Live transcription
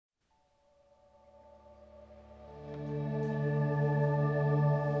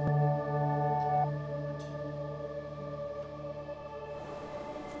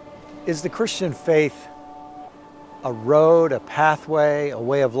Is the Christian faith a road, a pathway, a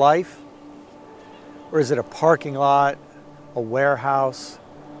way of life? Or is it a parking lot, a warehouse,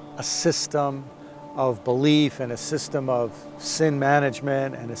 a system of belief and a system of sin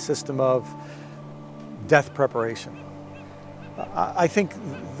management and a system of death preparation? I think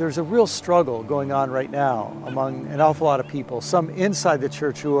there's a real struggle going on right now among an awful lot of people, some inside the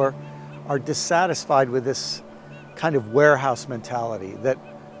church who are dissatisfied with this kind of warehouse mentality that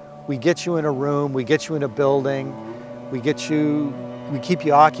we get you in a room, we get you in a building, we keep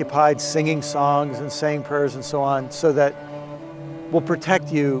you occupied singing songs and saying prayers and so on, so that we'll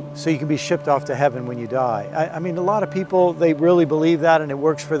protect you so you can be shipped off to heaven when you die. I mean, a lot of people, they really believe that and it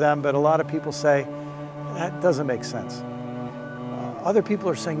works for them, but a lot of people say, that doesn't make sense. Other people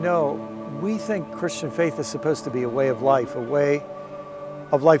are saying, no, we think Christian faith is supposed to be a way of life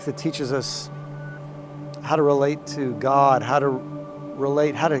that teaches us how to relate to God, how to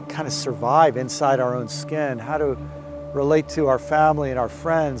kind of survive inside our own skin, how to relate to our family and our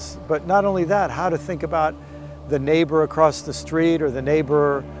friends, but not only that, how to think about the neighbor across the street or the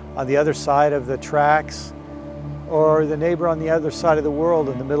neighbor on the other side of the tracks or the neighbor on the other side of the world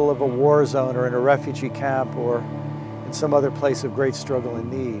in the middle of a war zone or in a refugee camp or in some other place of great struggle and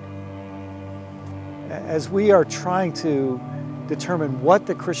need. As we are trying to determine what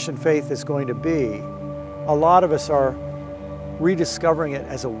the Christian faith is going to be, a lot of us are rediscovering it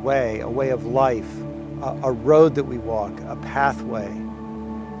as a way of life, a road that we walk, a pathway.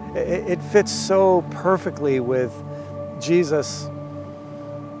 It fits so perfectly with Jesus,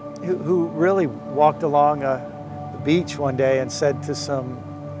 who really walked along a beach one day and said to some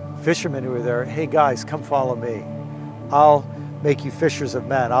fishermen who were there, hey guys, come follow me. I'll make you fishers of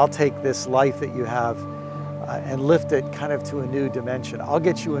men. I'll take this life that you have and lift it kind of to a new dimension. I'll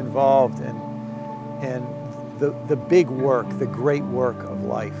get you involved in the big work, the great work of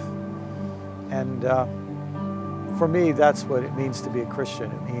life. And for me, that's what it means to be a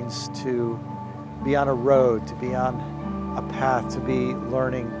Christian. It means to be on a road, to be on a path, to be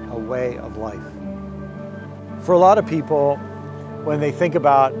learning a way of life. For a lot of people, when they think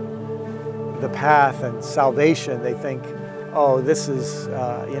about the path and salvation, they think, oh, this is,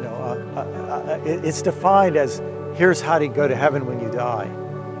 it's defined as here's how to go to heaven when you die.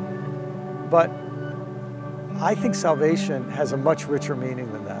 But I think salvation has a much richer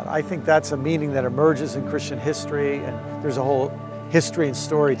meaning than that. I think that's a meaning that emerges in Christian history, and there's a whole history and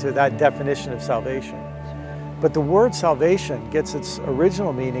story to that definition of salvation. But the word salvation gets its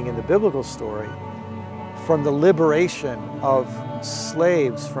original meaning in the biblical story from the liberation of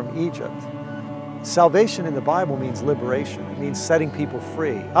slaves from Egypt. Salvation in the Bible means liberation. It means setting people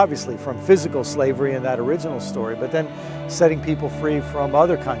free, obviously from physical slavery in that original story, but then setting people free from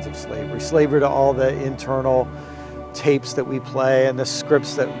other kinds of slavery to all the internal tapes that we play and the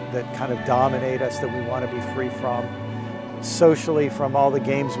scripts that kind of dominate us that we want to be free from, socially from all the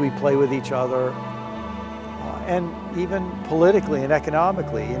games we play with each other, and even politically and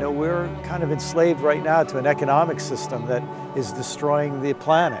economically. You know, we're kind of enslaved right now to an economic system that is destroying the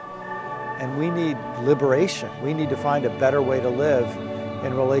planet. And we need liberation. We need to find a better way to live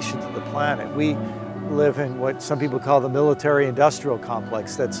in relation to the planet. We live in what some people call the military-industrial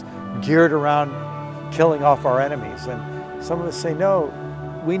complex that's geared around killing off our enemies. And some of us say, no,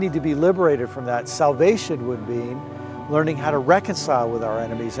 we need to be liberated from that. Salvation would mean learning how to reconcile with our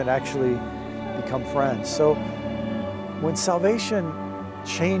enemies and actually become friends. So when salvation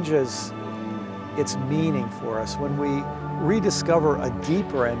changes its meaning for us, when we rediscover a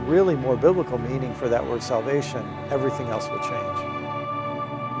deeper and really more biblical meaning for that word salvation, everything else will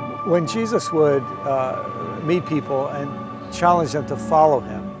change. When Jesus would meet people and challenge them to follow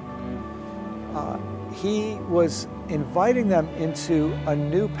him, he was inviting them into a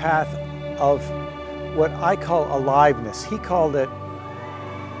new path of what I call aliveness. He called it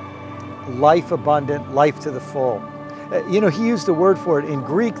life abundant, life to the full. You know, he used the word for it. In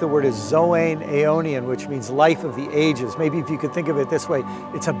Greek, the word is zoein aeonian, which means life of the ages. Maybe if you could think of it this way,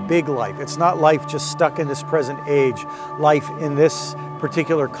 it's a big life. It's not life just stuck in this present age, life in this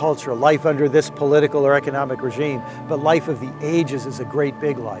particular culture, life under this political or economic regime, but life of the ages is a great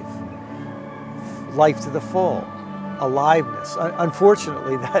big life. Life to the full, aliveness.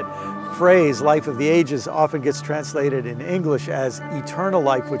 Unfortunately, that phrase, life of the ages, often gets translated in English as eternal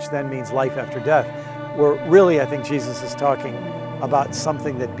life, which then means life after death. Where really, I think Jesus is talking about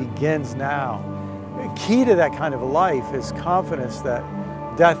something that begins now. The key to that kind of a life is confidence that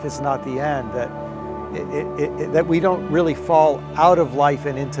death is not the end, that we don't really fall out of life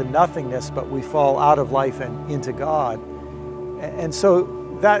and into nothingness, but we fall out of life and into God. And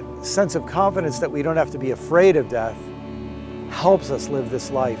so that sense of confidence that we don't have to be afraid of death helps us live this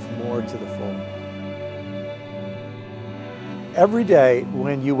life more to the full. Every day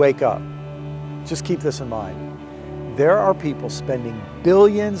when you wake up, just keep this in mind. There are people spending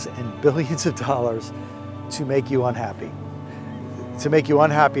billions and billions of dollars to make you unhappy. To make you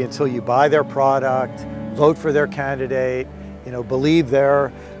unhappy until you buy their product, vote for their candidate, believe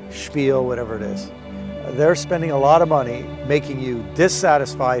their spiel, whatever it is. They're spending a lot of money making you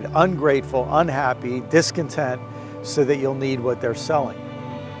dissatisfied, ungrateful, unhappy, discontent, so that you'll need what they're selling.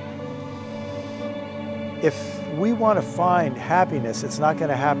 If we want to find happiness, it's not going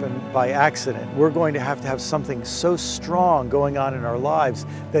to happen by accident. We're going to have something so strong going on in our lives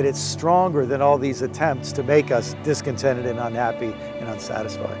that it's stronger than all these attempts to make us discontented and unhappy and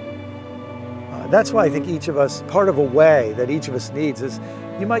unsatisfied. That's why I think each of us, part of a way that each of us needs is,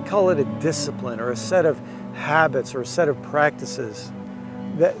 you might call it a discipline or a set of habits or a set of practices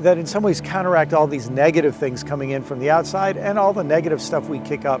that in some ways counteract all these negative things coming in from the outside and all the negative stuff we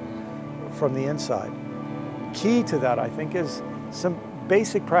kick up from the inside. Key to that, I think, is some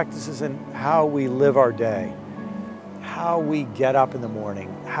basic practices in how we live our day, how we get up in the morning,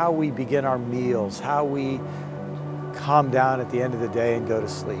 how we begin our meals, how we calm down at the end of the day and go to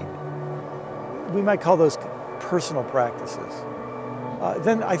sleep. We might call those personal practices.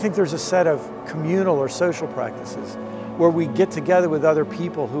 Then I think there's a set of communal or social practices where we get together with other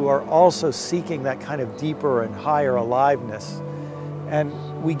people who are also seeking that kind of deeper and higher aliveness.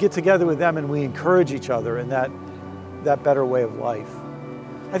 And we get together with them and we encourage each other in that better way of life.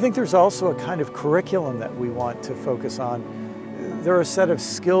 I think there's also a kind of curriculum that we want to focus on. There are a set of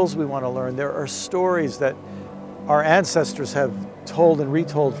skills we want to learn. There are stories that our ancestors have told and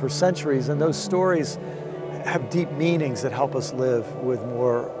retold for centuries, and those stories have deep meanings that help us live with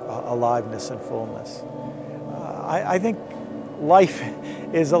more aliveness and fullness. I think life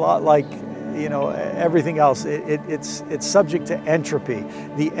is a lot like everything else. It's subject to entropy.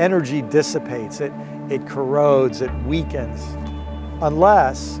 The energy dissipates, it corrodes, it weakens,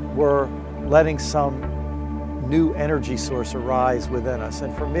 unless we're letting some new energy source arise within us.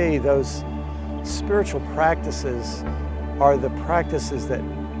 And for me, those spiritual practices are the practices that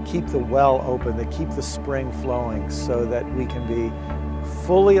keep the well open, that keep the spring flowing, so that we can be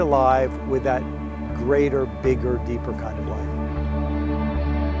fully alive with that greater, bigger, deeper kind of life.